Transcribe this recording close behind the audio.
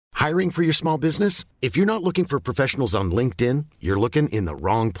Hiring for your small business? If you're not looking for professionals on LinkedIn, you're looking in the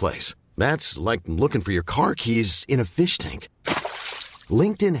wrong place. That's like looking for your car keys in a fish tank.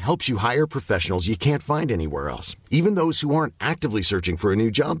 LinkedIn helps you hire professionals you can't find anywhere else, even those who aren't actively searching for a new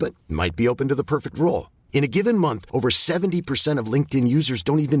job but might be open to the perfect role. In a given month, over 70% of LinkedIn users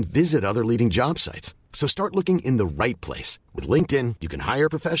don't even visit other leading job sites. So start looking in the right place. With LinkedIn, you can hire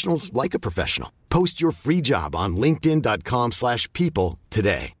professionals like a professional. Post your free job on linkedin.com/people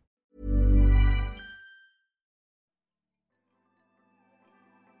today.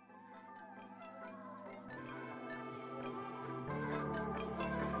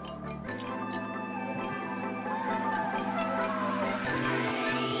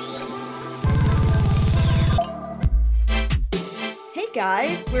 Hey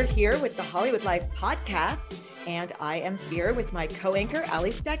guys, we're here with the Hollywood Life podcast, and I am here with my co-anchor,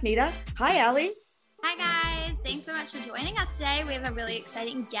 Ali Stagnita. Hi, Ali. Hi guys, thanks so much for joining us today. We have a really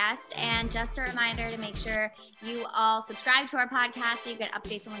exciting guest, and just a reminder to make sure you all subscribe to our podcast so you get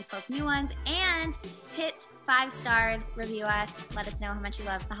updates when we post new ones, and hit 5 stars, review us, let us know how much you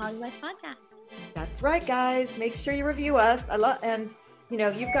love the Hollywood Life podcast. That's right, guys. Make sure you review us. And you know,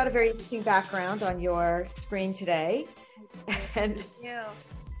 you've got a very interesting background on your screen today. And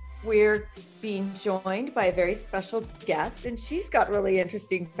we're being joined by a very special guest, and she's got really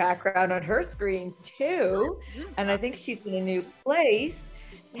interesting background on her screen too. And I think she's in a new place.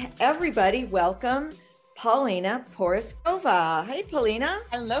 Everybody, welcome Paulina Poroskova. Hey, Paulina.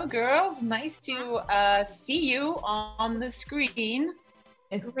 Hello, girls. Nice to see you on the screen.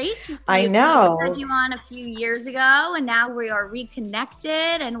 Great to see I you. know. We had you on a few years ago, and now we are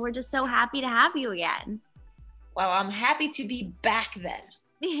reconnected, and we're just so happy to have you again. Well, I'm happy to be back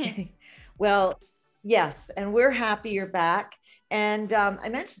then. Well, yes, and we're happy you're back. And I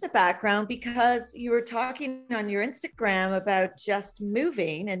mentioned the background because you were talking on your Instagram about just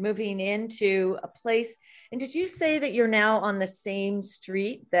moving into a place. And did you say that you're now on the same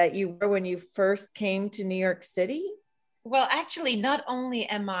street that you were when you first came to New York City? Well, actually, not only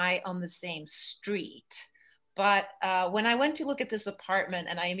am I on the same street, but when I went to look at this apartment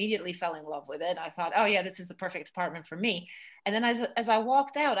and I immediately fell in love with it, I thought, oh yeah, this is the perfect apartment for me. And then as I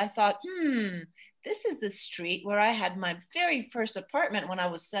walked out, I thought, this is the street where I had my very first apartment when I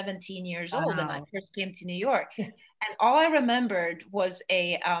was 17 years old and I first came to New York. And all I remembered was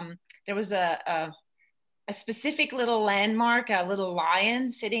there was a specific little landmark, a little lion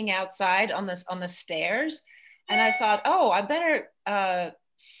sitting outside on the stairs. And I thought, oh, I better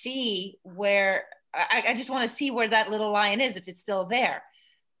see where, I just want to see where that little lion is, if it's still there.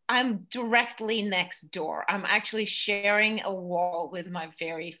 I'm directly next door. I'm actually sharing a wall with my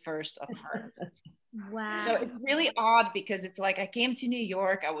very first apartment. Wow. So it's really odd because it's like I came to New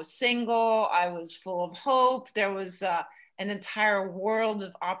York, I was single, I was full of hope. There was an entire world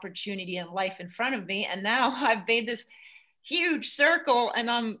of opportunity and life in front of me. And now I've made this huge circle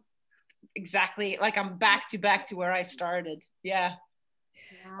and I'm exactly like I'm back to where I started. Yeah.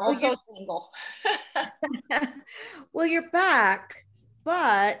 Wow. Also single. Well, you're back,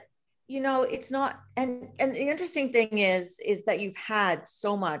 but you know, it's not, and the interesting thing is that you've had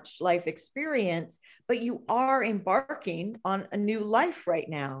so much life experience, but you are embarking on a new life right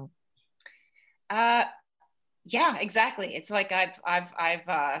now. Yeah, exactly. It's like I've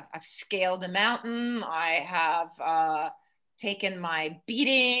scaled a mountain. I have taken my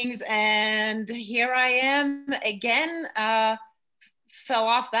beatings, and here I am again. Fell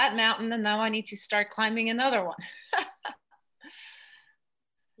off that mountain, and now I need to start climbing another one.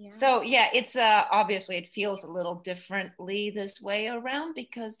 Yeah. So yeah, it's obviously it feels a little differently this way around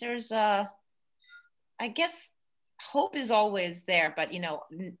because there's I guess hope is always there, but you know,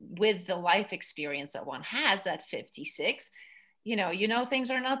 with the life experience that one has at 56, you know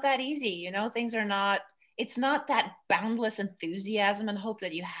things are not that easy. You know, things are not. It's not that boundless enthusiasm and hope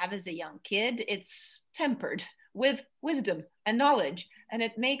that you have as a young kid. It's tempered with wisdom and knowledge, and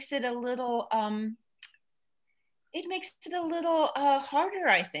it makes it a little harder,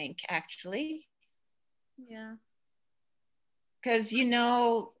 I think, actually. Yeah, because you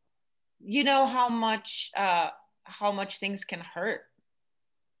know how much things can hurt.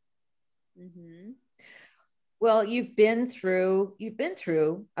 Mm-hmm. Well, you've been through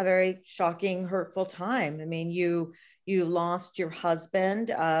a very shocking, hurtful time. I mean, you lost your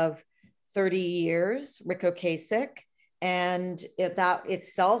husband of 30 years, Ric Ocasek, and that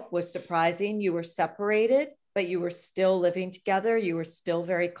itself was surprising. You were separated, but you were still living together. You were still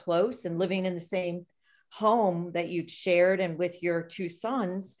very close and living in the same home that you'd shared and with your 2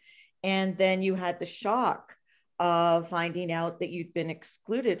 sons. And then you had the shock of finding out that you'd been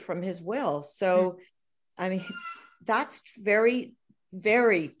excluded from his will. So, I mean, that's very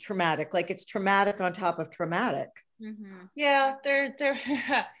very traumatic. Like it's traumatic on top of traumatic. Mm-hmm. Yeah, they're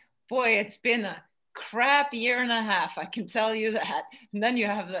boy, it's been a crap year and a half, I can tell you that. And then you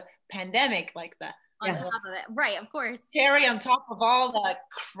have the pandemic, like that On top of it. Right, of course. cherry on top of all the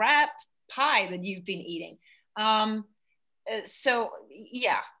crap pie that you've been eating. So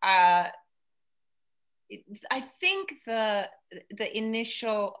yeah, I think the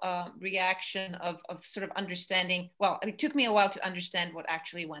initial reaction of sort of understanding, well, it took me a while to understand what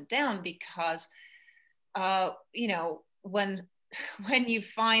actually went down, because you know, when you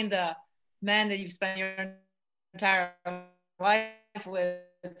find the man that you've spent your entire life with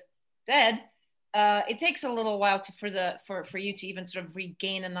dead, it takes a little while for you to even sort of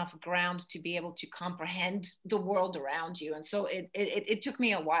regain enough ground to be able to comprehend the world around you. And so it took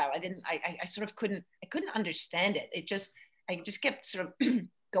me a while. I sort of couldn't understand it. I just kept sort of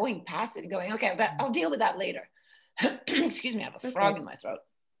going past it and going, okay, I'll deal with that later. Excuse me, I have a frog in my throat.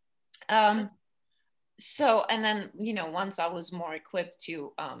 So, and then, you know, once I was more equipped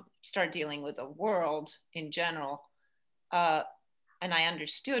to start dealing with the world in general, and I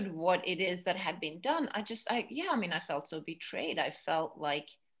understood what it is that had been done, I felt so betrayed. I felt like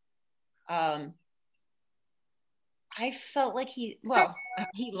he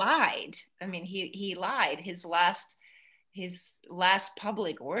lied. I mean, he lied. His last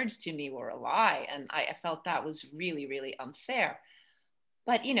public words to me were a lie. And I felt that was really, really unfair.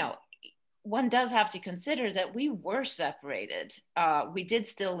 But, you know, one does have to consider that we were separated. We did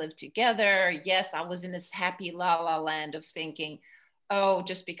still live together. Yes, I was in this happy la la land of thinking, oh,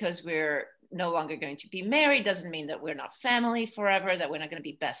 just because we're no longer going to be married doesn't mean that we're not family forever, that we're not going to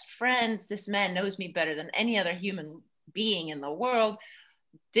be best friends. This man knows me better than any other human being in the world.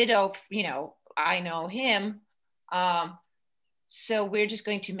 Ditto, you know, I know him. So we're just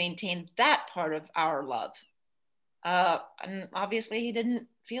going to maintain that part of our love. And obviously he didn't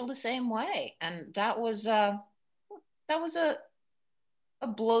feel the same way. And that was a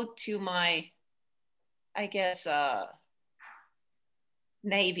blow to my, I guess,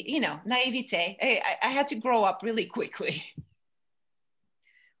 naivete. I had to grow up really quickly.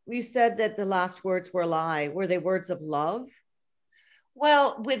 You said that the last words were a lie. Were they words of love?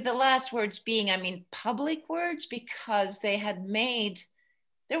 Well, with the last words being, I mean, public words, because there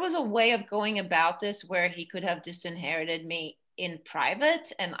was a way of going about this where he could have disinherited me in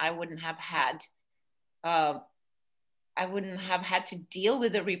private, and I wouldn't have had to deal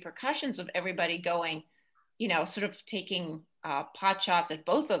with the repercussions of everybody going, you know, sort of taking pot shots at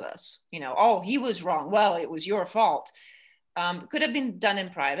both of us. You know, oh, he was wrong. Well, it was your fault. Could have been done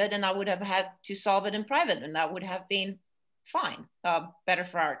in private, and I would have had to solve it in private, and that would have been fine. Better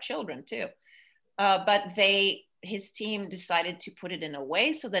for our children too. But his team decided to put it in a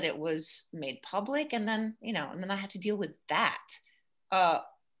way so that it was made public, and then I had to deal with that,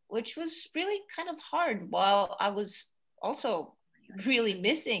 which was really kind of hard while I was also really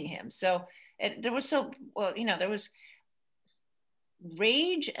missing him. So there was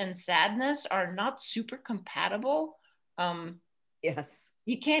rage and sadness are not super compatible. Yes,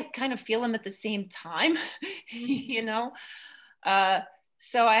 you can't kind of feel them at the same time, you know.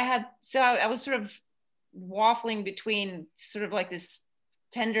 So I was sort of waffling between sort of like this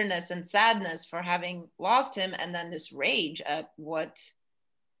tenderness and sadness for having lost him, and then this rage at what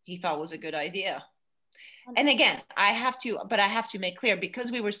he thought was a good idea. And again, I have to make clear,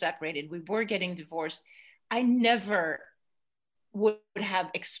 because we were separated, we were getting divorced, I never would have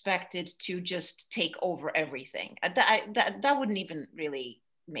expected to just take over everything. That wouldn't even really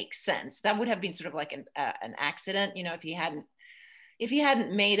make sense. That would have been sort of like an accident, you know, if he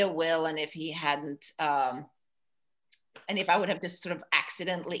hadn't made a will, and if he hadn't, and if I would have just sort of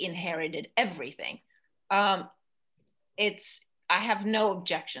accidentally inherited everything. I have no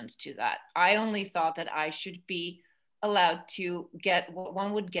objections to that. I only thought that I should be allowed to get what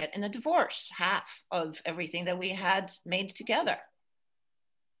one would get in a divorce, half of everything that we had made together.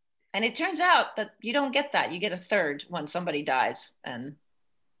 And it turns out that you don't get that. You get a third when somebody dies and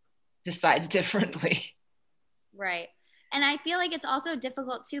decides differently. Right. And I feel like it's also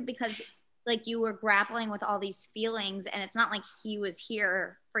difficult too, because like you were grappling with all these feelings, and it's not like he was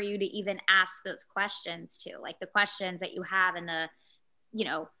here for you to even ask those questions to, like the questions that you have and the, you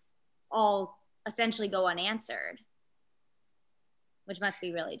know, all essentially go unanswered, which must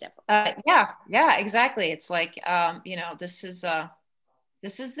be really difficult. Yeah, exactly. It's like, this is the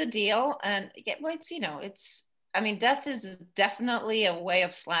deal. And death is definitely a way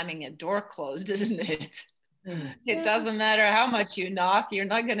of slamming a door closed, isn't it? It doesn't matter how much you knock, you're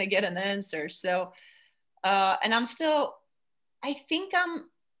not going to get an answer. So, and I think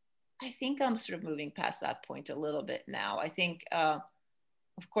I'm sort of moving past that point a little bit now. I think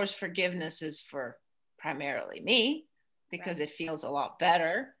of course, forgiveness is for primarily me because Right. it feels a lot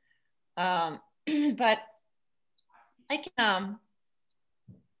better. But I can,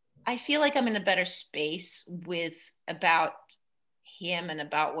 I feel like I'm in a better space with about him and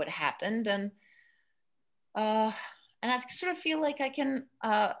about what happened, uh, and I sort of feel like I can.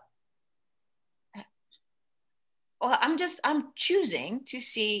 Well, I'm choosing to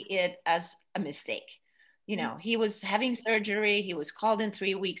see it as a mistake. You know, he was having surgery. He was called in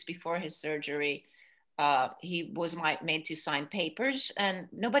 3 weeks before his surgery. He was made to sign papers, and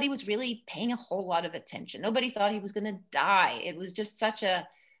nobody was really paying a whole lot of attention. Nobody thought he was going to die. It was just such a,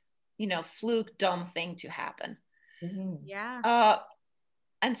 fluke, dumb thing to happen. Mhm. Yeah.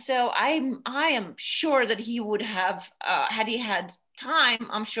 And so I am sure that he would have, had he had time,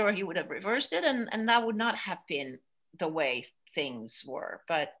 I'm sure he would have reversed it, and that would not have been the way things were.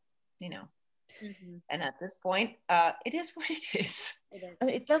 But and at this point, it is what it is. I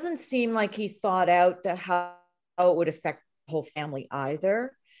mean, it doesn't seem like he thought out how it would affect the whole family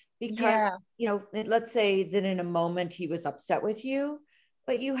either. Because, Yeah. let's say that in a moment he was upset with you,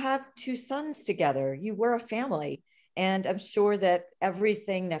 but you have two sons together. You were a family. And I'm sure that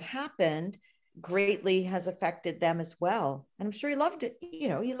everything that happened greatly has affected them as well. And I'm sure he loved it.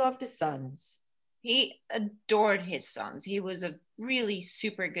 He loved his sons. He adored his sons. He was a really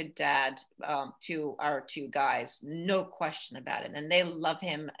super good dad, to our two guys, no question about it. And they love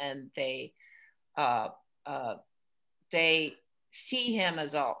him, and uh, uh, they see him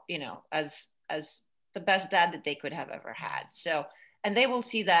as all, as the best dad that they could have ever had. So, and they will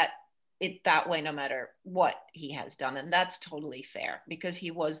see that way no matter what he has done, and that's totally fair because he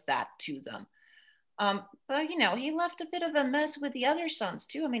was that to them. But he left a bit of a mess with the other sons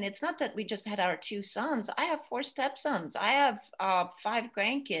too. I mean, it's not that we just had our two sons. I have 4 stepsons. I have 5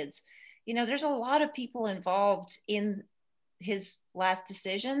 grandkids. There's a lot of people involved in his last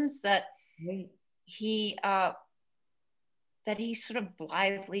decisions that Right. he sort of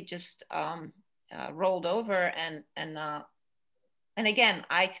blithely just rolled over. And again,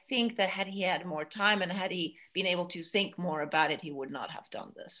 I think that had he had more time and had he been able to think more about it, he would not have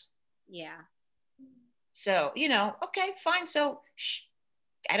done this. Yeah. So, okay, fine. So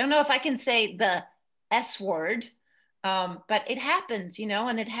I don't know if I can say the S word, but it happens,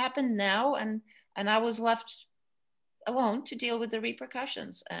 and it happened now. And I was left alone to deal with the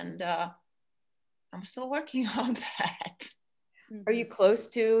repercussions. And I'm still working on that. Are you close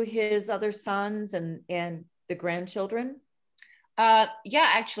to his other sons and the grandchildren? Yeah,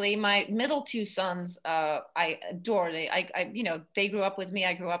 actually, my middle 2 sons, I adore. They grew up with me.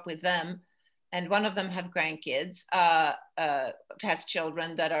 I grew up with them. And one of them have grandkids, has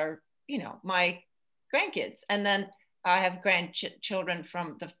children that are, my grandkids. And then I have grandchildren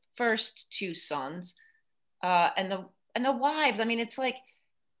from the first 2 sons, and the wives. I mean, it's like,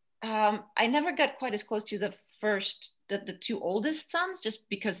 I never got quite as close to the 2 oldest sons, just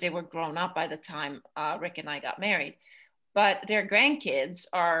because they were grown up by the time Rick and I got married. But their grandkids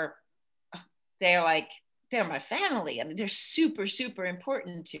they're my family. I mean, they're super, super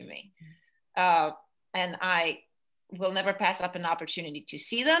important to me. And I will never pass up an opportunity to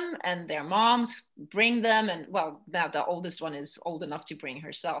see them, and their moms bring them. And well, now the oldest one is old enough to bring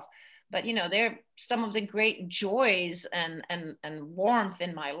herself, but they're some of the great joys and warmth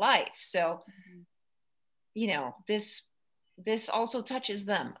in my life. So, this also touches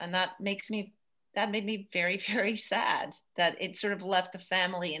them, and that made me very, very sad that it sort of left the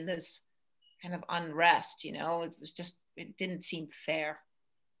family in this kind of unrest. It didn't seem fair.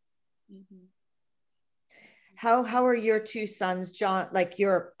 Mm-hmm. How are your two sons, John, like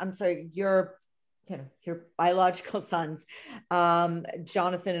your biological sons,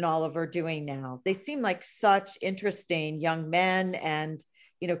 Jonathan and Oliver, doing now? They seem like such interesting young men and,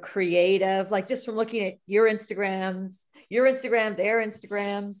 creative, like just from looking at your Instagram, their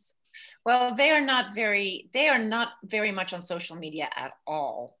Instagrams. Well, they are not very much on social media at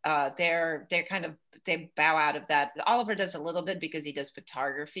all. They bow out of that. Oliver does a little bit because he does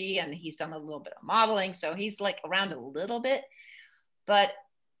photography and he's done a little bit of modeling. So he's like around a little bit, but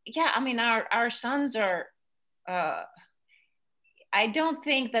yeah, I mean, our sons are, I don't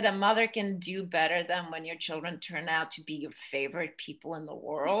think that a mother can do better than when your children turn out to be your favorite people in the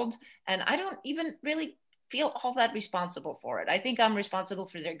world. And I don't even really feel all that responsible for it. I think I'm responsible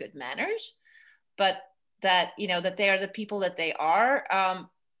for their good manners, but that they are the people that they are.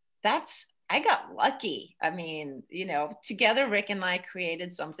 I got lucky. I mean, together Rick and I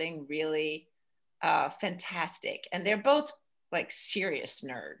created something really fantastic, and they're both like serious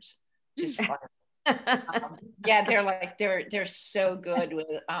nerds, just fun. Yeah, they're so good with.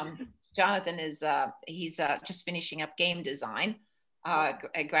 Jonathan is he's just finishing up game design.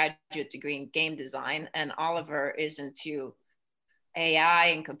 a graduate degree in game design, and Oliver is into AI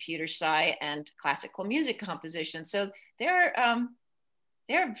and computer sci and classical music composition. So they're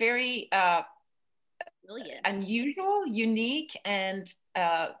very Brilliant. unusual, unique, and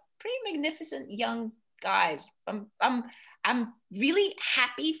pretty magnificent young guys. I'm really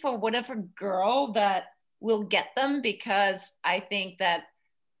happy for whatever girl that will get them, because I think they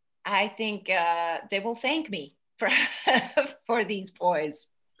will thank me for for these boys.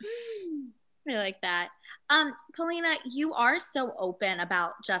 I like that. Polina, you are so open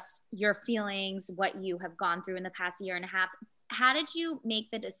about just your feelings, what you have gone through in the past year and a half. How did you make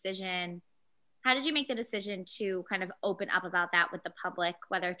the decision? How did you make the decision to kind of open up about that with the public,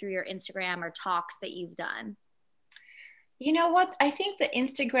 whether through your Instagram or talks that you've done? You know what? I think the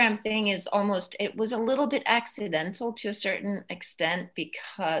Instagram thing it was a little bit accidental to a certain extent,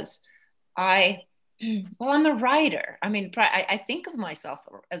 because I'm a writer. I mean, I think of myself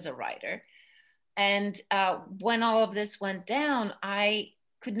as a writer. And when all of this went down, I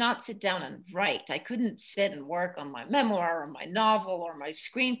could not sit down and write. I couldn't sit and work on my memoir or my novel or my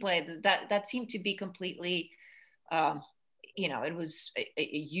screenplay. That seemed to be completely, it was a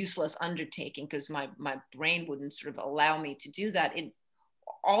useless undertaking, because my brain wouldn't sort of allow me to do that.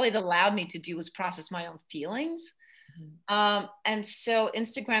 All it allowed me to do was process my own feelings. Mm-hmm. And so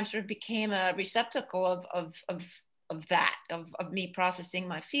Instagram sort of became a receptacle of that, of me processing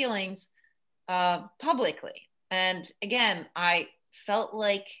my feelings publicly. And again, I felt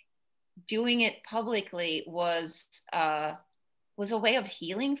like doing it publicly was a way of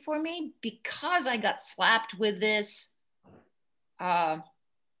healing for me, because I got slapped with this, well,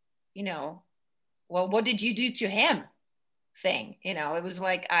 what did you do to him thing? It was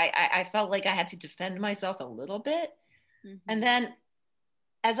like, I felt like I had to defend myself a little bit. Mm-hmm. And then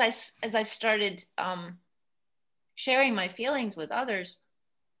as I started sharing my feelings with others,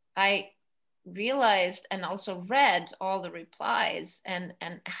 I realized and also read all the replies, and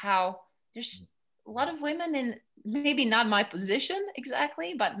how there's a lot of women in maybe not my position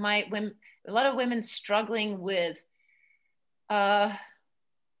exactly, but a lot of women struggling with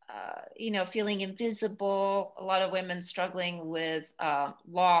feeling invisible, a lot of women struggling with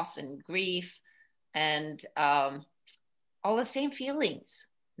loss and grief, and all the same feelings.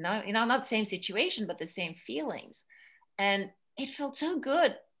 Not the same situation, but the same feelings. And it felt so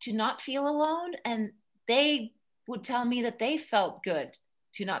good to not feel alone. And they would tell me that they felt good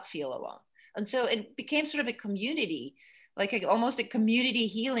to not feel alone. And so it became sort of a community, like almost a community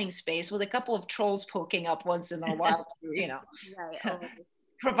healing space, with a couple of trolls poking up once in a while to, right,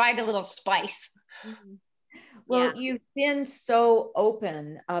 provide a little spice. Mm-hmm. Well, yeah. You've been so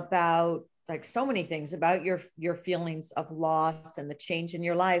open about like so many things about your feelings of loss and the change in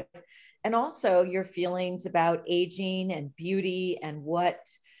your life, and also your feelings about aging and beauty, and what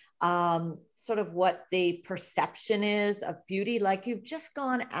sort of what the perception is of beauty. Like, you've just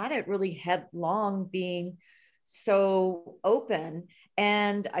gone at it really headlong, being so open.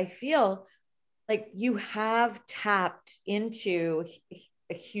 And I feel like you have tapped into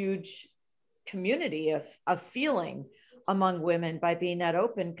a huge community of feeling among women by being that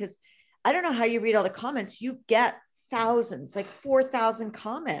open. Because I don't know how you read all the comments. You get thousands, like 4,000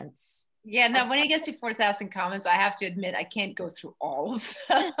 comments. Yeah, no, when it gets to 4,000 comments, I have to admit, I can't go through all of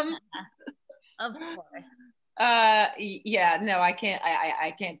them. Of course. Yeah, no, I can't.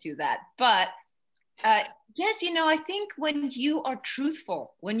 I can't do that. But yes, I think when you are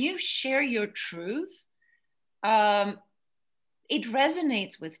truthful, when you share your truth, it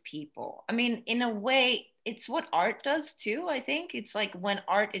resonates with people. I mean, in a way, it's what art does too. I think it's like when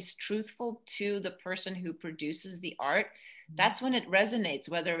art is truthful to the person who produces the art, that's when it resonates,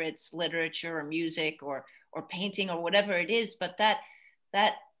 whether it's literature or music or painting or whatever it is. But that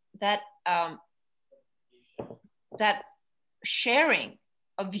sharing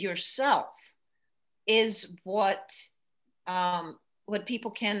of yourself is what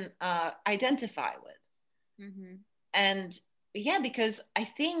people can identify with. Mm-hmm. And yeah, because I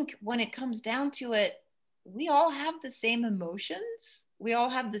think when it comes down to it, we all have the same emotions. We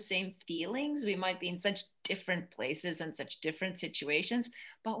all have the same feelings. We might be in such different places and such different situations,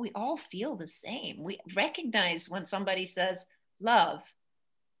 but we all feel the same. We recognize when somebody says love,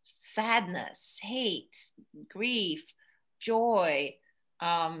 sadness, hate, grief, joy.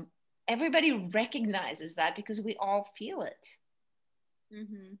 Everybody recognizes that because we all feel it.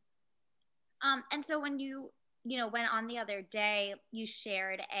 Mm-hmm. And so when you went on the other day, you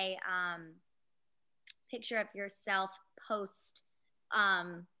shared a picture of yourself post.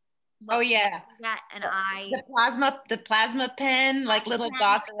 Oh yeah, that and the plasma pen, like little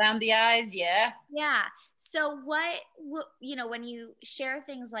dots around the eyes. Yeah. So what, you know, when you share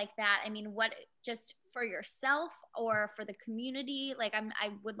things like that, I mean, what, just for yourself or for the community? Like, I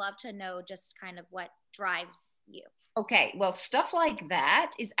would love to know just kind of what drives you. Okay, well, stuff like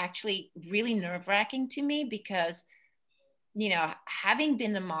that is actually really nerve-wracking to me because, you know, having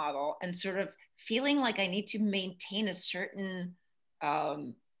been a model and sort of feeling like I need to maintain a certain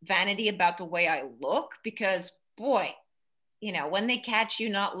vanity about the way I look, because boy, you know, when they catch you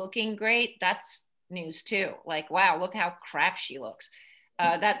not looking great, that's news too. Like, wow, look how crap she looks.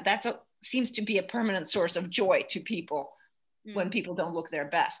 That's seems to be a permanent source of joy to people when people don't look their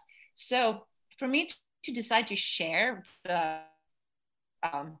best. So for me to decide to share the,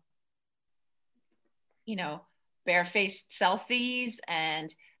 you know, barefaced selfies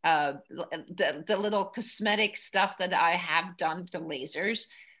and the little cosmetic stuff that I have done, the lasers,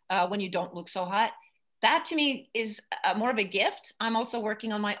 when you don't look so hot, that to me is more of a gift. I'm also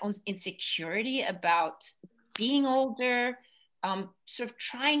working on my own insecurity about being older, sort of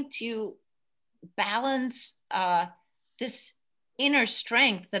trying to balance this inner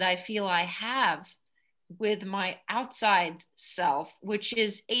strength that I feel I have with my outside self, which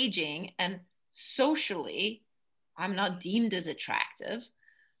is aging, and socially, I'm not deemed as attractive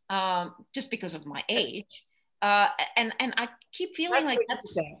just because of my age. And I keep feeling like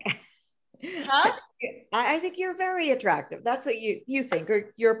that's. Huh? I think you're very attractive. That's what you think,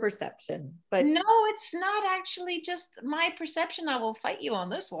 or your perception. But no, it's not actually just my perception. I will fight you on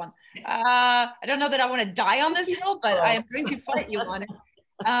this one. I don't know that I want to die on this hill, but I am going to fight you on it.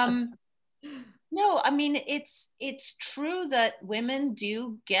 No, I mean, it's true that women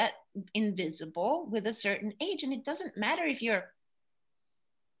do get invisible with a certain age, and it doesn't matter if you're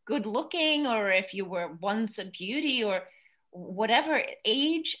good looking or if you were once a beauty or whatever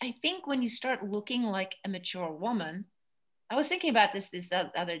age. I think when you start looking like a mature woman, I was thinking about this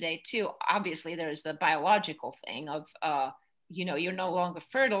other day too. Obviously, there's the biological thing of, you know, you're no longer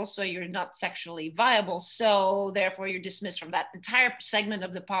fertile, so you're not sexually viable. So therefore, you're dismissed from that entire segment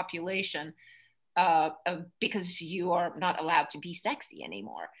of the population because you are not allowed to be sexy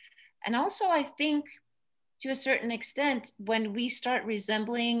anymore. And also, I think to a certain extent, when we start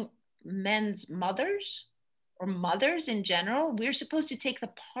resembling men's mothers or mothers in general, we're supposed to take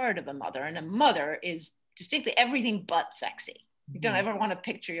the part of a mother, and a mother is distinctly everything but sexy. You don't ever want to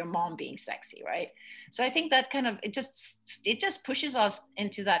picture your mom being sexy, right? So I think that kind of, it just pushes us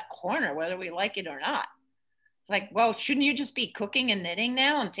into that corner, whether we like it or not. It's like, well, shouldn't you just be cooking and knitting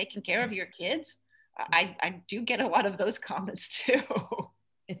now and taking care of your kids? I do get a lot of those comments too.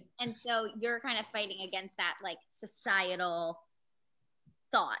 And so you're kind of fighting against that, like, societal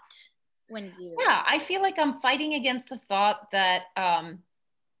thought when you. Yeah, I feel like I'm fighting against the thought that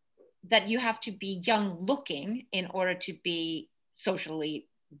that you have to be young looking in order to be socially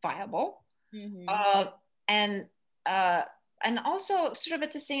viable. Mm-hmm. And also sort of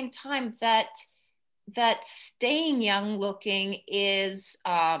at the same time that staying young looking is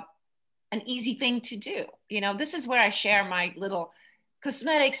an easy thing to do. You know, this is where I share my little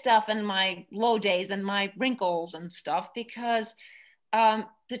cosmetic stuff and my low days and my wrinkles and stuff, because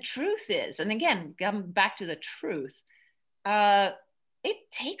the truth is, and again, come back to the truth, it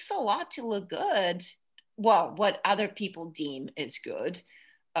takes a lot to look good. Well, what other people deem is good,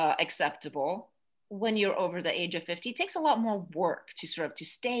 acceptable. When you're over the age of 50, it takes a lot more work to sort of to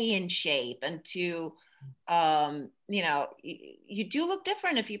stay in shape and to, you know, you do look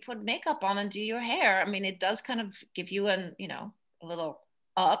different if you put makeup on and do your hair. I mean, it does kind of give you an, you know, a little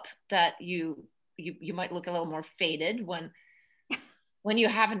up that you might look a little more faded when you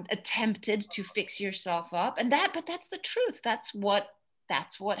haven't attempted to fix yourself up. And but that's the truth. That's what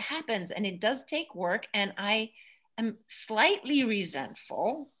happens. And it does take work. And I am slightly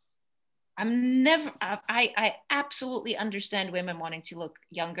resentful. I absolutely understand women wanting to look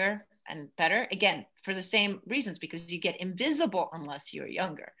younger and better, again, for the same reasons, because you get invisible unless you're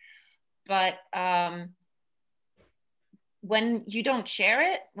younger. But when you don't share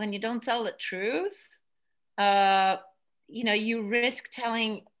it, when you don't tell the truth, you know, you risk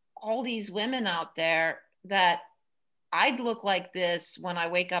telling all these women out there that I'd look like this when I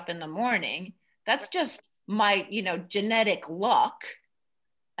wake up in the morning. That's just my, you know, genetic luck.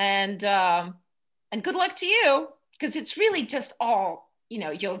 And good luck to you, because it's really just all, you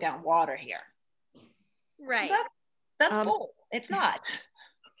know, yoga and water here. Right. That's bull. It's not.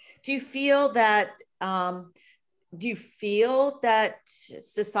 Do you feel that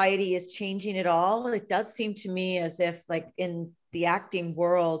society is changing at all? It does seem to me as if, like, in the acting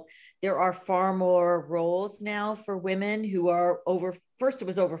world, there are far more roles now for women who are over. First, it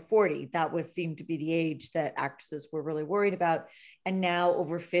was over 40. That was seemed to be the age that actresses were really worried about. And now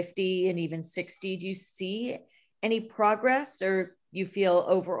over 50 and even 60. Do you see any progress, or you feel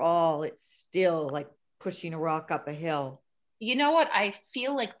overall it's still like pushing a rock up a hill? You know what? I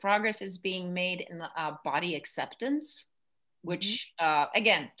feel like progress is being made in body acceptance, which,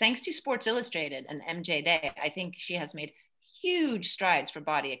 again, thanks to Sports Illustrated and MJ Day, I think she has made huge strides for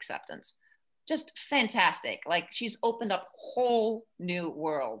body acceptance. Just fantastic. Like, she's opened up a whole new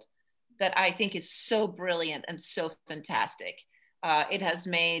world that I think is so brilliant and so fantastic. It has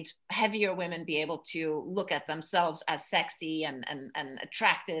made heavier women be able to look at themselves as sexy and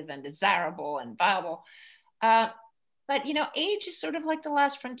attractive and desirable and viable. But, you know, age is sort of like the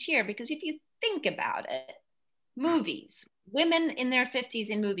last frontier, because if you think about it, movies, women in their 50s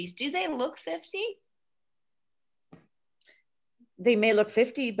in movies, do they look 50? They may look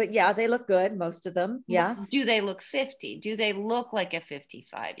 50, but yeah, they look good, most of them. Yes. Do they look 50? Do they look like a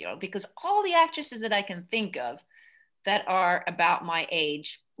 55-year-old? Because all the actresses that I can think of that are about my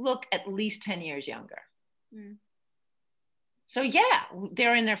age look at least 10 years younger. So yeah,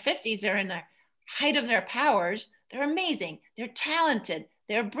 they're in their 50s, they're in their height of their powers, they're amazing, they're talented,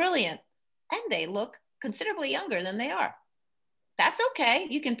 they're brilliant, and they look considerably younger than they are. That's okay.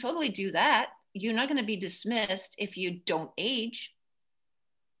 You can totally do that. You're not going to be dismissed if you don't age.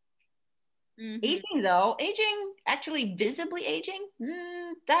 Aging, though, actually visibly aging,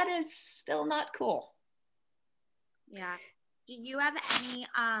 that is still not cool. Yeah. Do you have any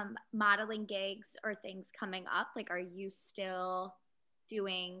modeling gigs or things coming up? Like, are you still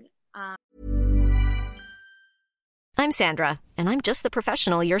doing I'm Sandra, and I'm just the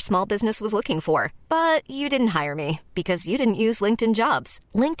professional your small business was looking for. But you didn't hire me because you didn't use LinkedIn Jobs.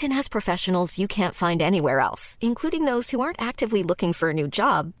 LinkedIn has professionals you can't find anywhere else, including those who aren't actively looking for a new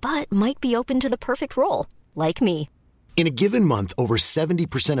job, but might be open to the perfect role, like me. In a given month, over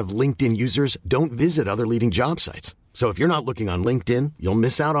 70% of LinkedIn users don't visit other leading job sites. So if you're not looking on LinkedIn, you'll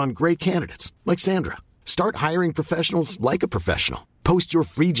miss out on great candidates like Sandra. Start hiring professionals like a professional. Post your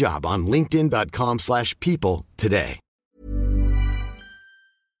free job on linkedin.com/people today.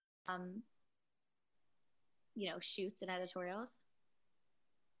 Shoots and editorials?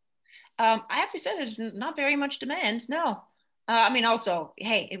 I have to say there's not very much demand. No. I mean, also,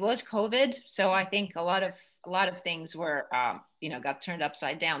 hey, it was COVID. So I think a lot of things were, got turned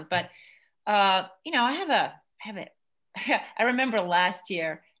upside down. But, I remember last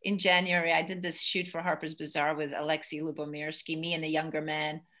year in January, I did this shoot for Harper's Bazaar with Alexei Lubomirsky, me and the younger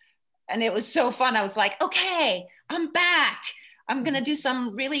man. And it was so fun. I was like, okay, I'm back. I'm going to do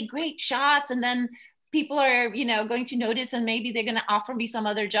some really great shots. And then people are, going to notice, and maybe they're going to offer me some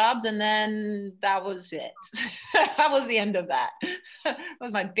other jobs. And then that was it. That was the end of that. That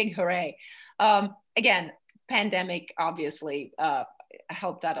was my big hooray. Again, pandemic obviously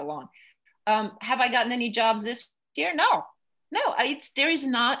helped that along. Have I gotten any jobs this year? No. There is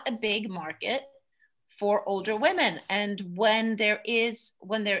not a big market for older women. And when there is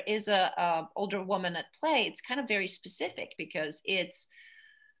a older woman at play, it's kind of very specific, because it's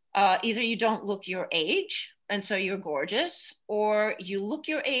either you don't look your age and so you're gorgeous, or you look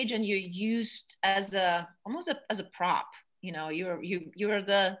your age and you're used as almost as a prop. You're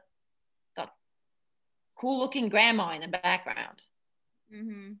the cool looking grandma in the background.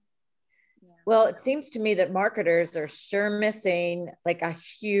 Mm-hmm. Yeah. Well, it seems to me that marketers are sure missing like a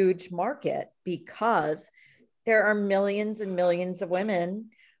huge market, because there are millions and millions of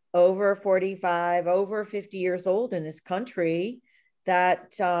women over 45, over 50 years old in this country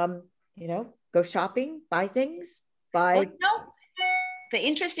that, go shopping, buy things, the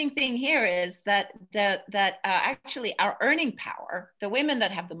interesting thing here is that actually our earning power, the women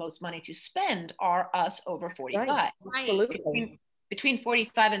that have the most money to spend, are us over 45. Right. Absolutely. Between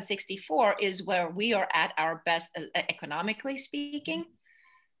 45 and 64 is where we are at our best, economically speaking.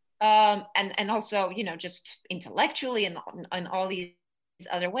 And also, just intellectually and all these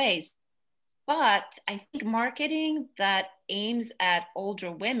other ways. But I think marketing that aims at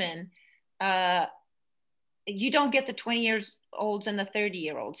older women, you don't get the 20-year-olds and the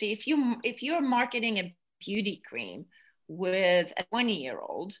 30-year-olds. See, if you're marketing a beauty cream with a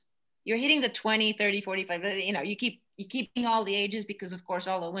 20-year-old, you're hitting the 20, 30, 45, you keep keeping all the ages, because of course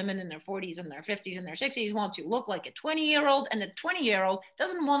all the women in their 40s and their 50s and their 60s want to look like a 20-year-old, and the 20-year-old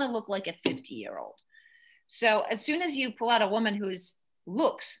doesn't want to look like a 50-year-old. So as soon as you pull out a woman who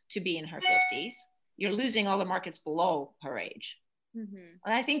looks to be in her 50s, you're losing all the markets below her age. Mm-hmm.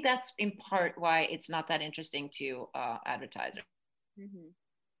 And I think that's in part why it's not that interesting to advertisers. Mm-hmm.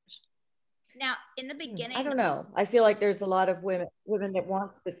 Now, in the beginning, I don't know. I feel like there's a lot of women that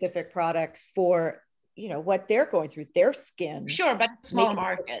want specific products for, what they're going through, their skin. Sure, but small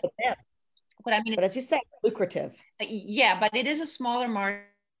market. What I mean, but as you say, lucrative. Yeah, but it is a smaller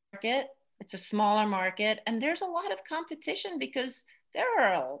market. It's a smaller market, and there's a lot of competition because there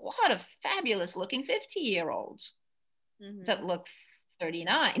are a lot of fabulous looking 50-year-olds that look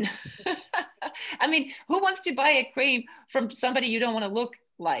 39. I mean, who wants to buy a cream from somebody you don't want to look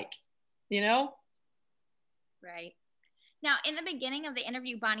like, Right. Now, in the beginning of the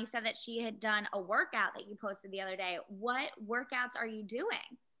interview, Bonnie said that she had done a workout that you posted the other day. What workouts are you doing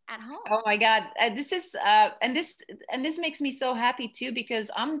at home? Oh my God. This is, and this makes me so happy too, because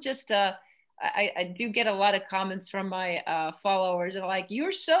I'm just, I do get a lot of comments from my followers and like,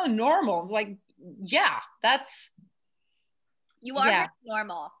 you're so normal. I'm like, yeah, you are pretty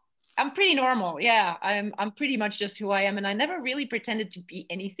normal. I'm pretty normal. Yeah. I'm pretty much just who I am. And I never really pretended to be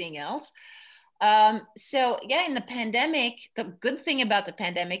anything else. So yeah, in the pandemic, the good thing about the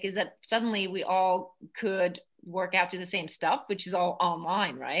pandemic is that suddenly we all could work out to the same stuff, which is all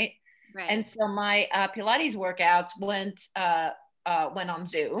online. Right. And so my Pilates workouts went on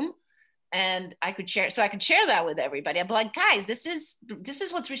Zoom. And I could share that with everybody. I'd be like, guys, this is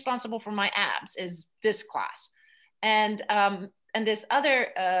what's responsible for my abs is this class. And this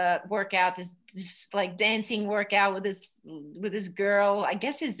other workout is this like dancing workout with this girl, I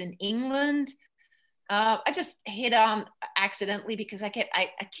guess is in England. I just hit on accidentally because I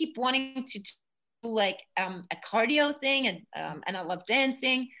keep wanting to do like a cardio thing and I love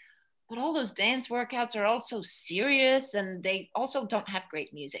dancing. But all those dance workouts are also serious and they also don't have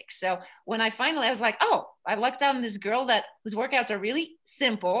great music. So when I was like, oh, I lucked out on this girl whose workouts are really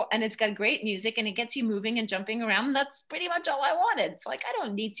simple and it's got great music and it gets you moving and jumping around. And that's pretty much all I wanted. It's like, I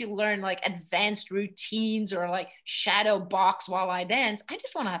don't need to learn like advanced routines or like shadow box while I dance. I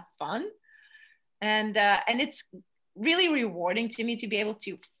just want to have fun. And it's really rewarding to me to be able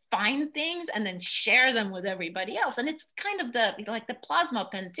to find things and then share them with everybody else. And it's kind of the plasma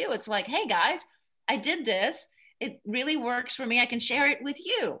pen too. It's like, hey guys, I did this. It really works for me. I can share it with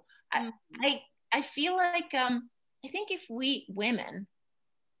you. I feel like, I think if we women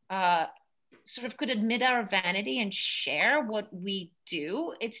sort of could admit our vanity and share what we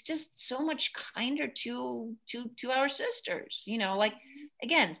do, it's just so much kinder to our sisters, like,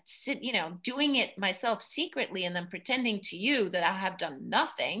 again, doing it myself secretly and then pretending to you that I have done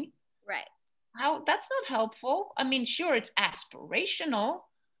nothing. Right. That's not helpful. I mean, sure, it's aspirational,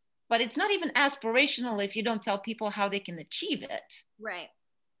 but it's not even aspirational if you don't tell people how they can achieve it. Right.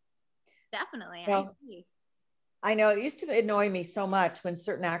 Definitely. Well, I agree. I know it used to annoy me so much when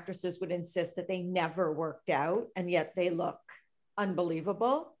certain actresses would insist that they never worked out and yet they look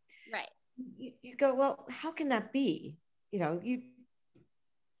unbelievable. Right. You go, well, how can that be? You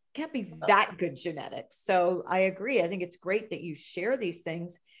can't be that good genetics. So I agree. I think it's great that you share these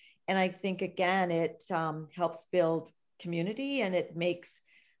things. And I think, again, it helps build community and it makes,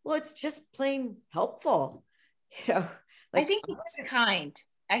 it's just plain helpful. I think it's kind.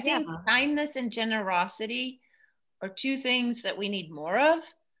 I think kindness and generosity are two things that we need more of.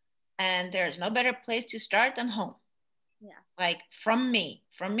 And there's no better place to start than home. Yeah. Like from me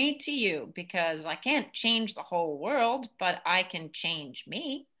to you, because I can't change the whole world, but I can change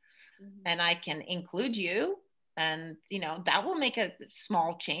me and I can include you. And, that will make a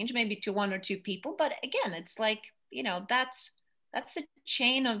small change, maybe to one or two people. But again, it's like, that's the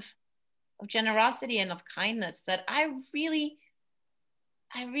chain of generosity and of kindness that I really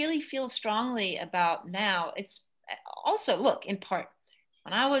feel strongly about now. It's also, look, in part,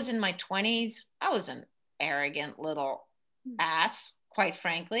 when I was in my 20s, I was an arrogant little ass, quite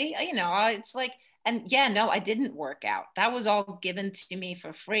frankly. It's like, and yeah, no, I didn't work out. That was all given to me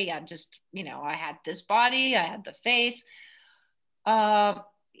for free. I just, I had this body, I had the face. I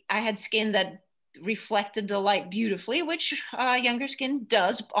had skin that reflected the light beautifully, which younger skin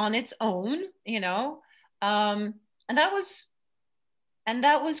does on its own, and that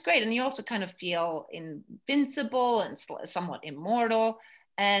was great. And you also kind of feel invincible and somewhat immortal.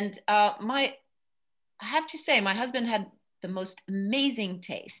 And I have to say, my husband had the most amazing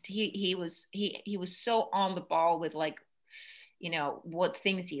taste. He was so on the ball with, like, what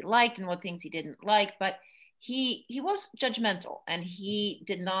things he liked and what things he didn't like. But he was judgmental, and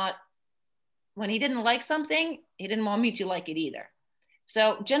when he didn't like something, he didn't want me to like it either.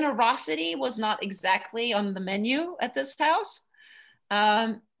 So generosity was not exactly on the menu at this house.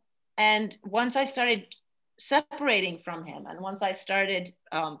 And once I started separating from him, and once I started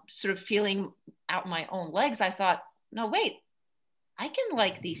sort of feeling out my own legs, I thought, no, wait, I can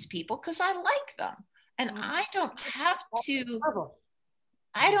like these people because I like them. And I don't have to,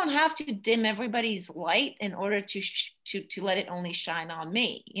 I don't have to dim everybody's light in order to let it only shine on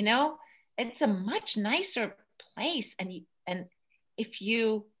me. You know, it's a much nicer place. And if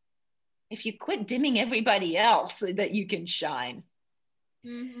you quit dimming everybody else so that you can shine.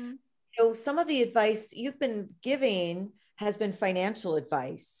 Mm-hmm. So some of the advice you've been giving has been financial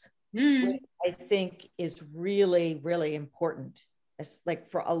advice, which I think is really, really important. It's like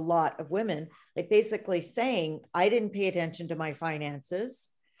for a lot of women, like basically saying, I didn't pay attention to my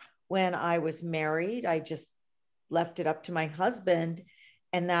finances when I was married. I just left it up to my husband.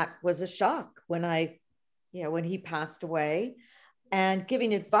 And that was a shock when when he passed away, and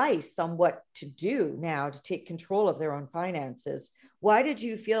giving advice on what to do now to take control of their own finances. Why did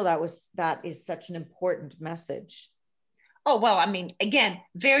you feel that is such an important message? Oh, well, I mean, again,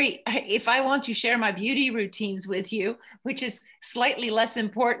 if I want to share my beauty routines with you, which is slightly less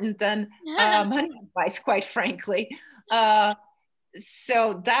important than money advice, quite frankly.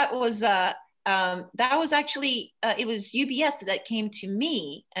 So that was actually, it was UBS that came to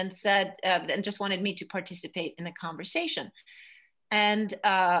me and said, and just wanted me to participate in a conversation. And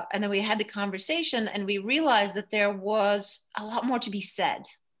then we had the conversation and we realized that there was a lot more to be said.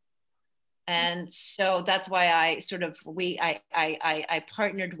 And so that's why I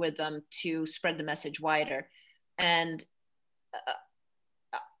partnered with them to spread the message wider. And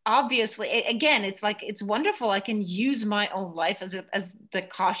obviously, again, it's like, it's wonderful. I can use my own life as the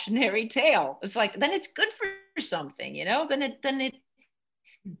cautionary tale. It's like, then it's good for something, you know, then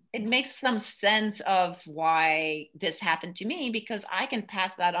it makes some sense of why this happened to me, because I can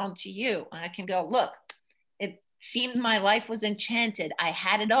pass that on to you. And I can go, look, it seemed my life was enchanted. I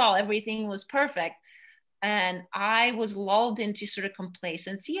had it all. Everything was perfect. And I was lulled into sort of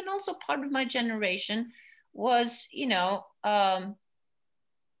complacency. And also part of my generation was, you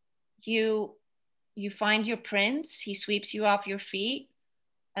find your prince, he sweeps you off your feet,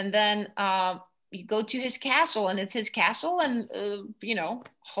 and then you go to his castle, and it's his castle, and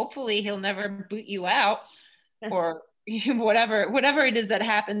hopefully he'll never boot you out, or whatever it is that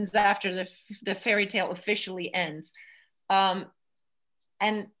happens after the fairy tale officially ends. And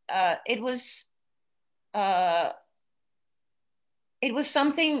it was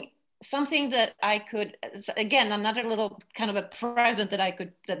something that I could, again, another little kind of a present that I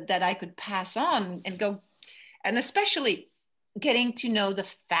could pass on and go, and especially getting to know the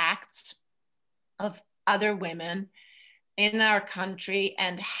facts of other women in our country,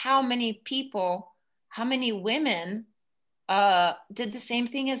 and how many women did the same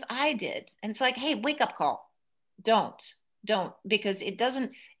thing as I did. And it's like, hey, wake up call. Don't, because it's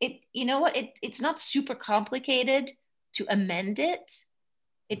not super complicated to amend it.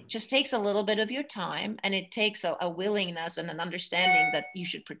 It just takes a little bit of your time, and it takes a willingness and an understanding that you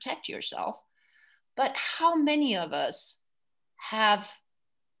should protect yourself. But how many of us have,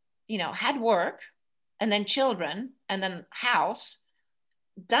 had work, and then children, and then house,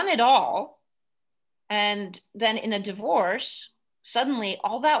 done it all, and then in a divorce, suddenly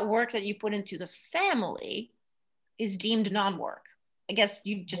all that work that you put into the family is deemed non-work. I guess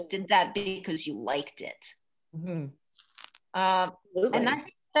you just did that because you liked it. Mm-hmm. And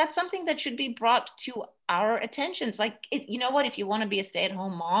that's something that should be brought to our attention. It's like, you know what, if you want to be a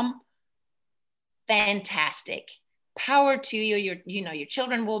stay-at-home mom, fantastic, power to you. Your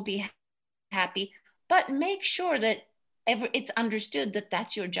children will be happy, but make sure that it's understood that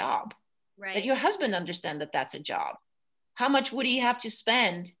that's your job, right? That your husband understand that that's a job. How much would he have to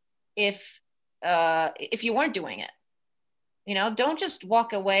spend if you weren't doing it? Don't just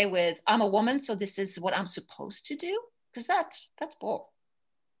walk away with, I'm a woman, so this is what I'm supposed to do, because that's bull.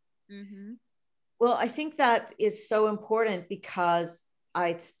 Mm-hmm. Well, I think that is so important, because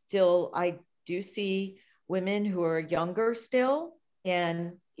I do see women who are younger still,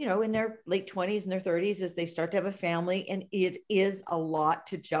 and in their late 20s and their 30s, as they start to have a family, and it is a lot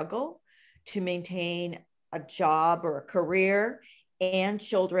to juggle to maintain a job or a career and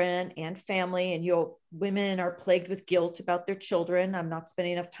children and family. And women are plagued with guilt about their children. I'm not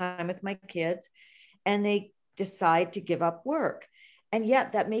spending enough time with my kids, and they decide to give up work. And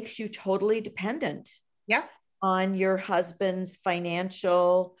yet that makes you totally dependent on your husband's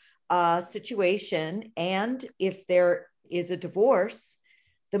financial situation. And if there is a divorce,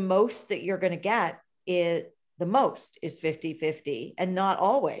 the most that you're going to get is 50-50, and not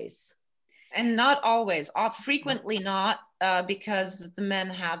always. Frequently not, because the men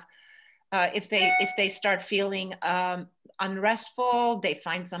have, if they start feeling unrestful, they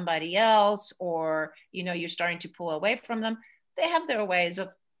find somebody else, or you're starting to pull away from them. They have their ways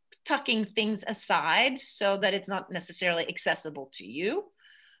of tucking things aside so that it's not necessarily accessible to you.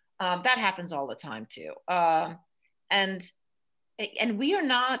 That happens all the time too. And and we are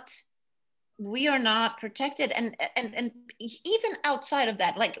not protected. And even outside of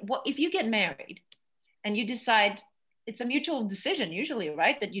that, like, what if you get married and you decide, it's a mutual decision usually,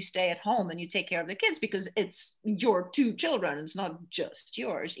 right, that you stay at home and you take care of the kids because it's your two children, it's not just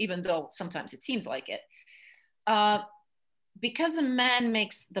yours, even though sometimes it seems like it. Because a man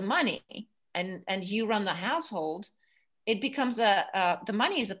makes the money and you run the household, it becomes the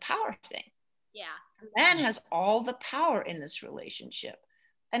money is a power thing. Yeah. A man has all the power in this relationship.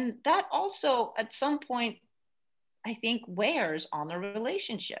 And that also at some point, I think, wears on the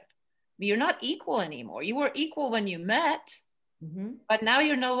relationship. You're not equal anymore. You were equal when you met, but now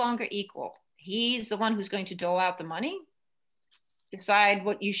you're no longer equal. He's the one who's going to dole out the money, decide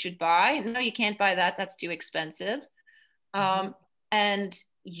what you should buy. No, you can't buy that. That's too expensive. And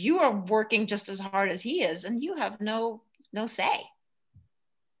you are working just as hard as he is, and you have no say.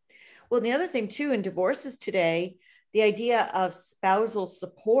 Well, the other thing too, in divorces today, the idea of spousal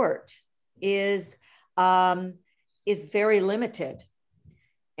support is very limited.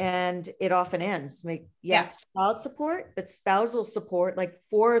 And it often ends. Yes, child support, but spousal support, like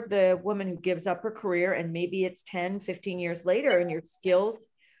for the woman who gives up her career and maybe it's 10, 15 years later and your skills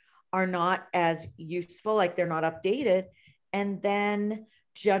are not as useful, like they're not updated. And then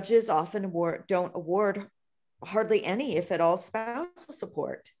judges often don't award hardly any, if at all, spousal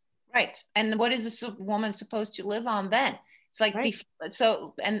support. Right. And what is a woman supposed to live on then? It's like, right.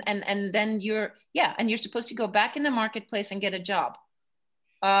 So, and then you're supposed to go back in the marketplace and get a job.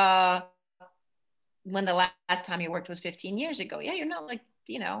 When the last time you worked was 15 years ago. Yeah, you're not like,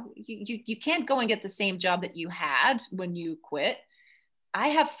 you can't go and get the same job that you had when you quit. I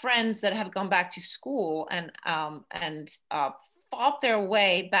have friends that have gone back to school and fought their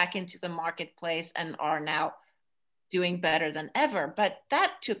way back into the marketplace and are now doing better than ever. But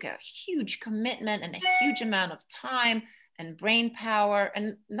that took a huge commitment and a huge amount of time and brain power.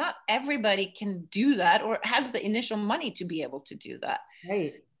 And not everybody can do that or has the initial money to be able to do that.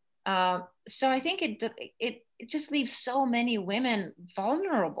 Right. So I think it just leaves so many women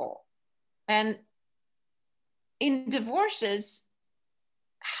vulnerable. And in divorces,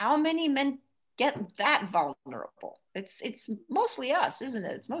 how many men get that vulnerable? It's mostly us, isn't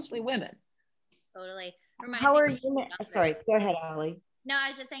it? It's mostly women. Totally. How are you? Sorry, go ahead, Allie. No, I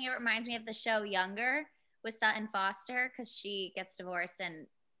was just saying it reminds me of the show Younger with Sutton Foster, because she gets divorced and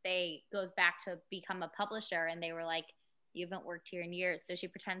goes back to become a publisher, and they were like, you haven't worked here in years. So she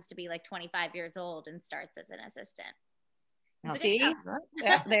pretends to be like 25 years old and starts as an assistant. See?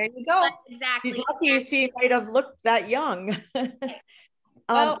 Yeah, there you go. Exactly. She's lucky she might have looked that young.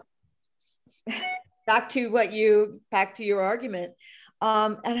 Well, back to your argument.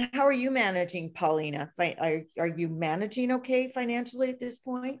 And how are you managing, Paulina? Are you managing okay financially at this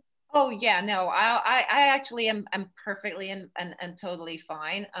point? Oh yeah, no, I actually am perfectly and totally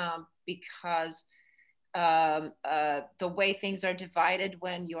fine, because the way things are divided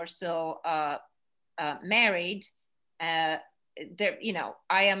when you're still married, I'm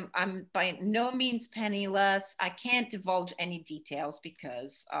by no means penniless. I can't divulge any details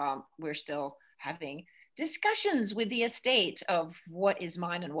because we're still having discussions with the estate of what is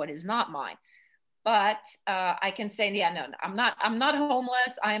mine and what is not mine. But I can say, yeah, no, I'm not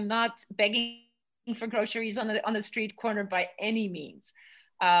homeless. I am not begging for groceries on the street corner by any means.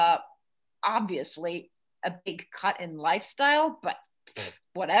 Obviously, a big cut in lifestyle, but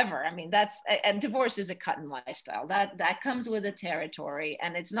whatever. I mean, and divorce is a cut in lifestyle. That comes with the territory,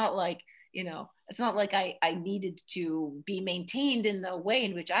 and it's not like I needed to be maintained in the way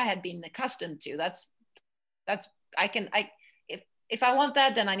in which I had been accustomed to. If I want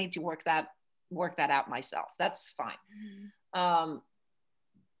that, then I need to work that out myself. That's fine.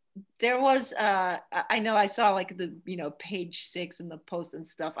 There was I know I saw like the page 6 in the Post and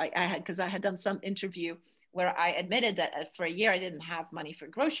stuff. I had done some interview where I admitted that for a year I didn't have money for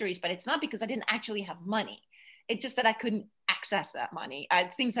groceries, but it's not because I didn't actually have money. It's just that I couldn't access that money.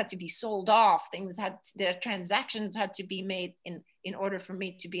 Things had to be sold off. Their transactions had to be made in order for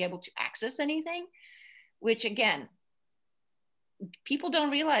me to be able to access anything, which again, people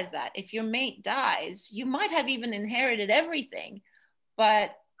don't realize that if your mate dies, you might have even inherited everything,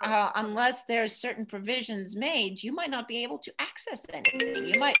 but unless there's certain provisions made, you might not be able to access anything.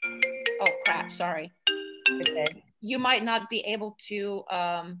 You might, oh crap, sorry. Okay. You might not be able to,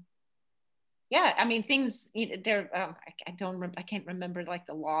 things, I can't remember like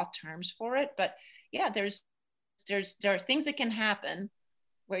the law terms for it, but yeah, there are things that can happen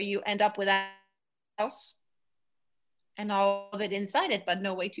where you end up with a house and all of it inside it, but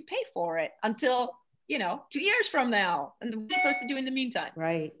no way to pay for it until 2 years from now. And what we're supposed to do in the meantime.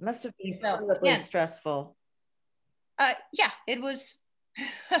 Right. Must have been incredibly stressful. Yeah, it was.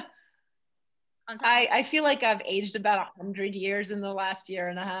 On top. I feel like I've aged about 100 years in the last year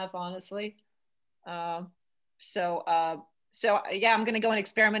and a half, honestly. Um, so yeah, I'm gonna go and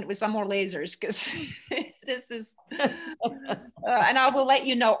experiment with some more lasers because this is, and I will let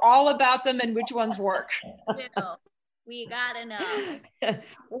you know all about them and which ones work. We gotta know.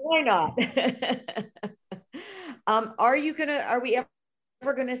 Why not? Are we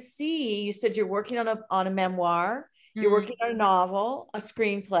ever gonna see, you said you're working on a memoir, you're working on a novel, a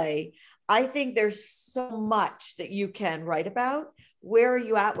screenplay. I think there's so much that you can write about. Where are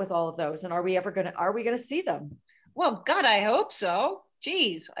you at with all of those? And are we gonna see them? Well, God, I hope so.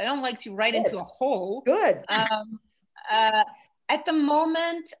 Geez, I don't like to write into a hole. Good. At the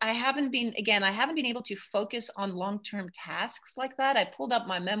moment, I haven't been able to focus on long-term tasks like that. I pulled up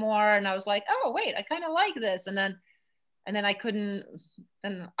my memoir and I was like, oh, wait, I kind of like this. And then I couldn't,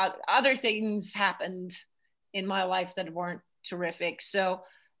 and other things happened in my life that weren't terrific. So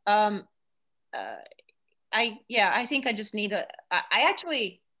I think I just need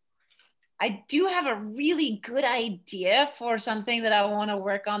I do have a really good idea for something that I want to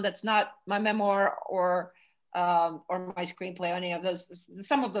work on. That's not my memoir or my screenplay or any of those.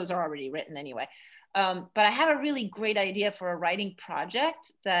 Some of those are already written anyway. But I have a really great idea for a writing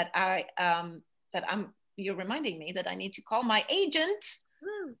project that you're reminding me that I need to call my agent,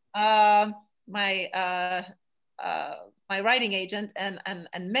 my writing agent, and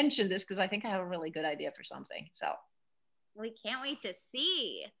mention this because I think I have a really good idea for something. So we can't wait to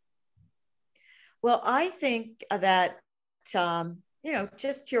see. Well, I think that,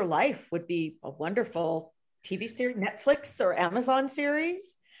 just your life would be a wonderful TV series, Netflix or Amazon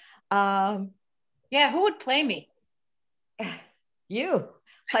series. Yeah, who would play me? You.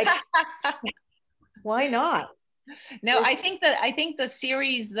 Like, why not? No, I think the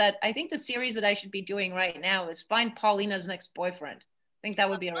series that I should be doing right now is Find Paulina's Next Boyfriend. I think that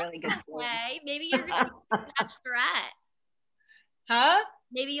would be a really good series. Maybe you're going to be the Bachelorette. Huh?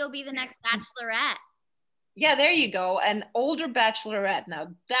 Maybe you'll be the next Bachelorette. Yeah, there you go. An older Bachelorette. Now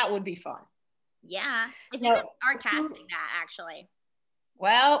that would be fun. Yeah, I think they start casting that actually.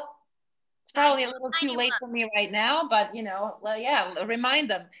 Well, it's probably a little too late for me right now, but remind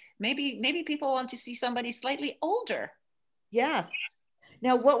them. Maybe people want to see somebody slightly older. Yes.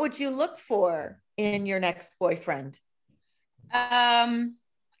 Now, what would you look for in your next boyfriend?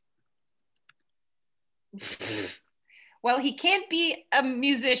 Well, he can't be a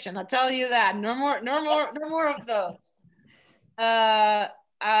musician. I'll tell you that. No more of those. I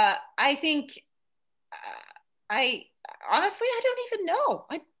think. I honestly, I don't even know.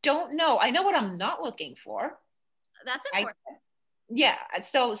 I don't know. I know what I'm not looking for. That's important. Yeah.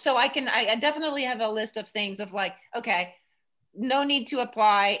 So I definitely have a list of things of like, okay, no need to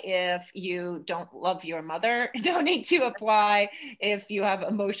apply if you don't love your mother. No need to apply if you have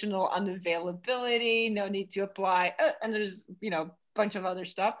emotional unavailability. No need to apply. And there's, a bunch of other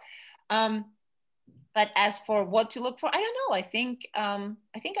stuff. But as for what to look for, I don't know. I think I'm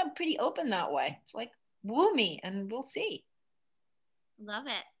pretty open that way. It's like, woo me and we'll see. Love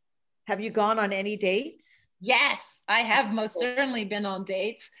it. Have you gone on any dates? Yes, I have most certainly been on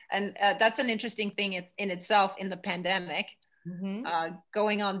dates. And that's an interesting thing in itself in the pandemic. Mm-hmm.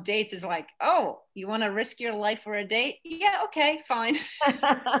 Going on dates is like, oh, you want to risk your life for a date? Yeah, okay, fine.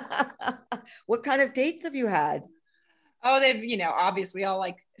 What kind of dates have you had? Oh, they've, obviously all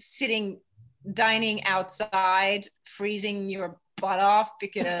like dining outside, freezing your butt off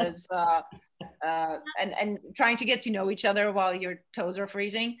because and trying to get to know each other while your toes are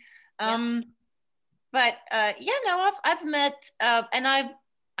freezing. But I've met and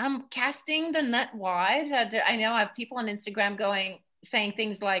I'm casting the net wide. I know I have people on Instagram saying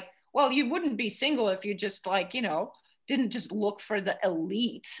things like, well, you wouldn't be single if you just didn't just look for the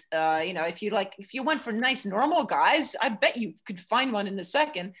elite. If you went for nice normal guys, I bet you could find one in a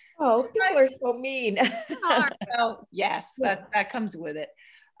second. Oh, people are so mean. Well, yes, that comes with it.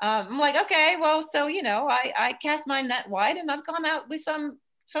 I'm like, okay, well, so, I cast my net wide and I've gone out with some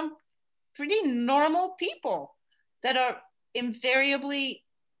pretty normal people that are invariably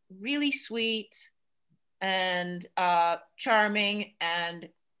really sweet and charming and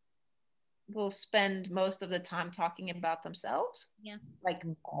will spend most of the time talking about themselves. Yeah. Like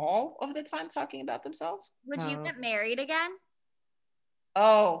all of the time talking about themselves. Would you get married again?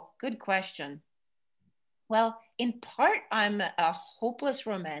 Oh, good question. Well, in part, I'm a hopeless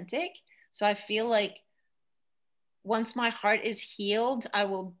romantic. So I feel like once my heart is healed, I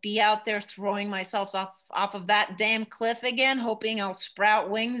will be out there throwing myself off of that damn cliff again, hoping I'll sprout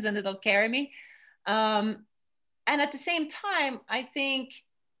wings and it'll carry me. And at the same time, I think,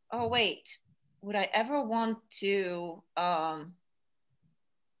 oh, wait, would I ever want to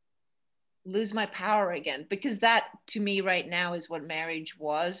lose my power again? Because that to me right now is what marriage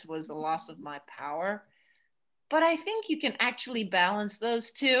was the loss of my power. But I think you can actually balance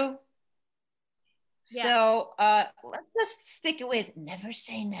those two. Yeah. So let's just stick with never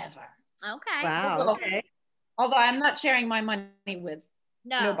say never. Okay. Wow. Okay. Although I'm not sharing my money with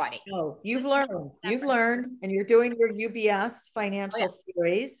nobody. No, you've learned, and you're doing your UBS financial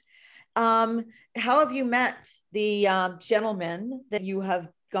series. How have you met the gentlemen that you have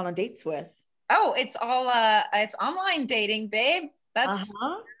gone on dates with? Oh, it's all it's online dating, babe. That's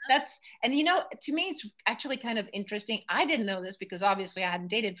and you know, to me it's actually kind of interesting. I didn't know this because obviously I hadn't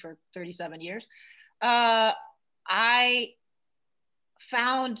dated for 37 years. I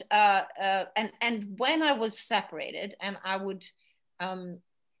found and when I was separated, and I would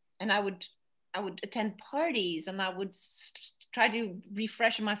attend parties, and I would try to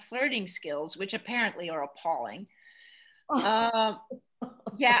refresh my flirting skills, which apparently are appalling.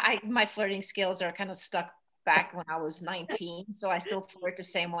 Yeah, my flirting skills are kind of stuck back when I was 19, so I still flirt the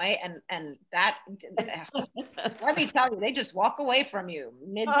same way, and that let me tell you, they just walk away from you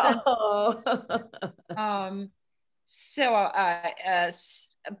mid-sentence.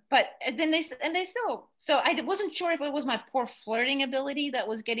 But then they still, so I wasn't sure if it was my poor flirting ability that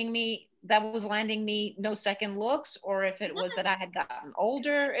was landing me no second looks, or if it was that I had gotten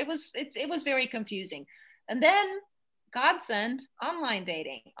older. It was very confusing. And then godsend online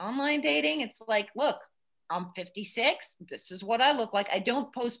dating. It's like, look, I'm 56. This is what I look like. I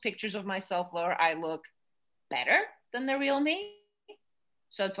don't post pictures of myself where I look better than the real me.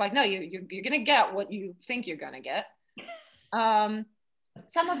 So it's like, no, you're going to get what you think you're going to get.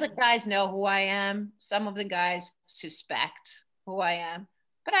 Some of the guys know who I am. Some of the guys suspect who I am.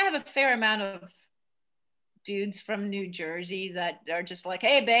 But I have a fair amount of dudes from New Jersey that are just like,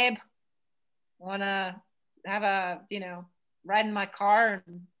 hey, babe, want to have ride in my car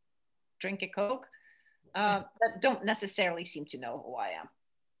and drink a Coke? That don't necessarily seem to know who I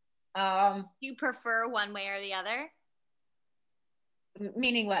am. Do you prefer one way or the other?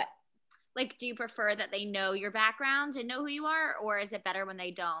 Meaning what? Like, do you prefer that they know your background and know who you are, or is it better when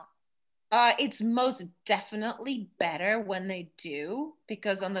they don't? It's most definitely better when they do,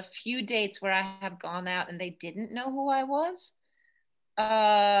 because on the few dates where I have gone out and they didn't know who I was,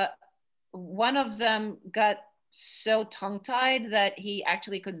 one of them got so tongue-tied that he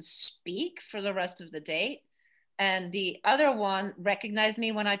actually couldn't speak for the rest of the date. And the other one recognized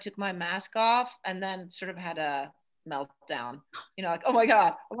me when I took my mask off, and then sort of had a meltdown, like, oh my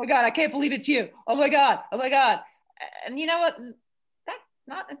God, I can't believe it's you. Oh my God. And you know what? That's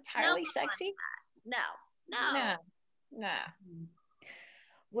not entirely sexy. No.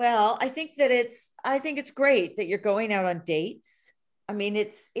 Well, I think it's great that you're going out on dates. I mean,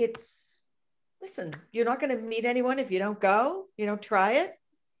 listen, you're not going to meet anyone if you don't go, try it.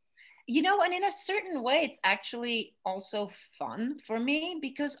 And in a certain way, it's actually also fun for me,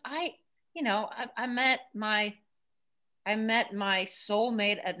 because I met my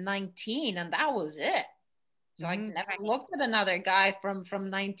soulmate at 19, and that was it. So I never looked at another guy from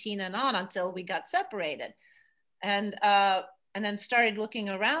 19 and on until we got separated. And then started looking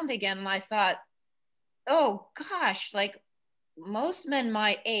around again, and I thought, oh gosh, like most men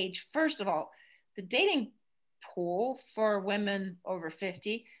my age, first of all, the dating pool for women over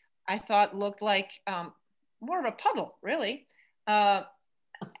 50, I thought looked like more of a puddle, really. The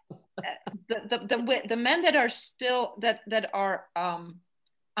men that are still that are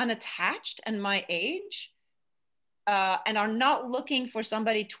unattached and my age, and are not looking for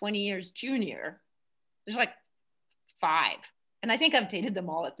somebody 20 years junior, there's like 5, and I think I've dated them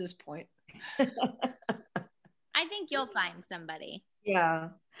all at this point. I think you'll find somebody. Yeah.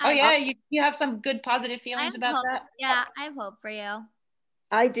 Oh yeah, you have some good positive feelings about that? Yeah, I have hope for you.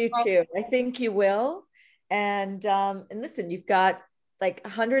 I do too. I think you will. And listen, you've got like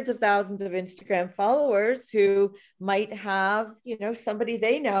hundreds of thousands of Instagram followers who might have, somebody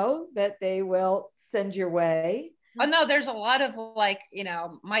they know that they will send your way. Oh no, there's a lot of like,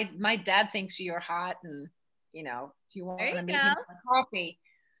 my dad thinks you're hot, and if you want to meet him for coffee.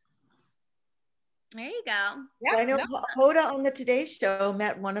 There you go. Yeah, I know Hoda on the Today Show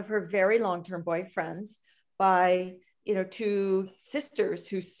met one of her very long-term boyfriends by, 2 sisters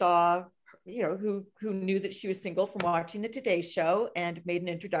who saw, who knew that she was single from watching the Today Show, and made an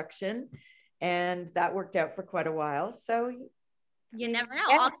introduction, and that worked out for quite a while. So you never know.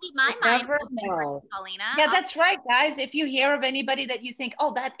 I'll keep my mind open for Paulina. Yeah, that's right, guys. If you hear of anybody that you think,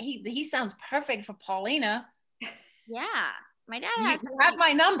 oh, that he sounds perfect for Paulina. Yeah. My dad has. You have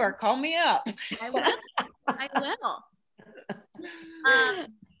my number. Call me up. I will.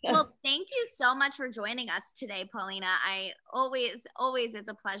 Well, thank you so much for joining us today, Paulina. I always, it's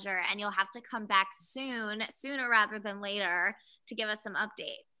a pleasure. And you'll have to come back sooner rather than later to give us some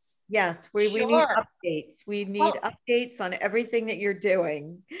updates. Yes, we need Sure. updates. We need updates on everything that you're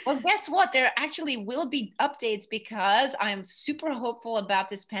doing. Well, guess what? There actually will be updates because I'm super hopeful about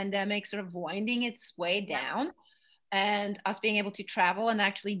this pandemic sort of winding its way down and us being able to travel and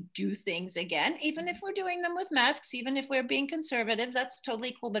actually do things again, even if we're doing them with masks, even if we're being conservative, that's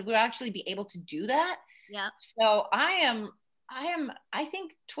totally cool, but we'll actually be able to do that. Yeah. So I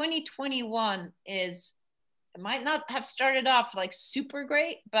think 2021 it might not have started off like super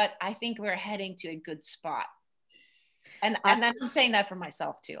great, but I think we're heading to a good spot. And then I'm saying that for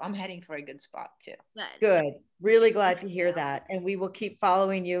myself too. I'm heading for a good spot too. Good. Really glad to hear that. And we will keep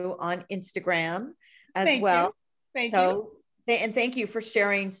following you on Instagram as well. Thank you. And thank you for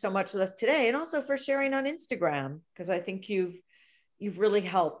sharing so much with us today, and also for sharing on Instagram, because I think you've really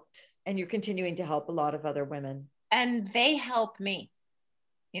helped, and you're continuing to help a lot of other women. And they help me,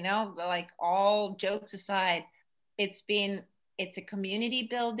 like, all jokes aside, it's a community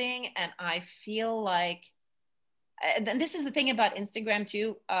building. And I feel like, and this is the thing about Instagram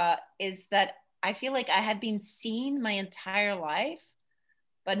too, is that I feel like I had been seen my entire life,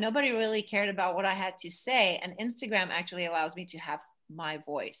 but nobody really cared about what I had to say. And Instagram actually allows me to have my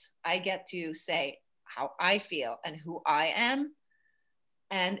voice. I get to say how I feel and who I am.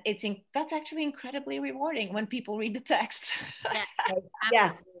 And that's actually incredibly rewarding when people read the text.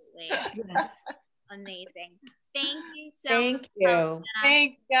 Yes. Yes. Amazing. Thank you so Thank much. you.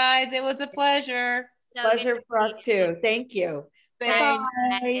 Thanks, guys. It was a pleasure. Pleasure for us too. Thank you. Thanks.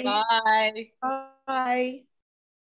 Bye. Bye. Bye.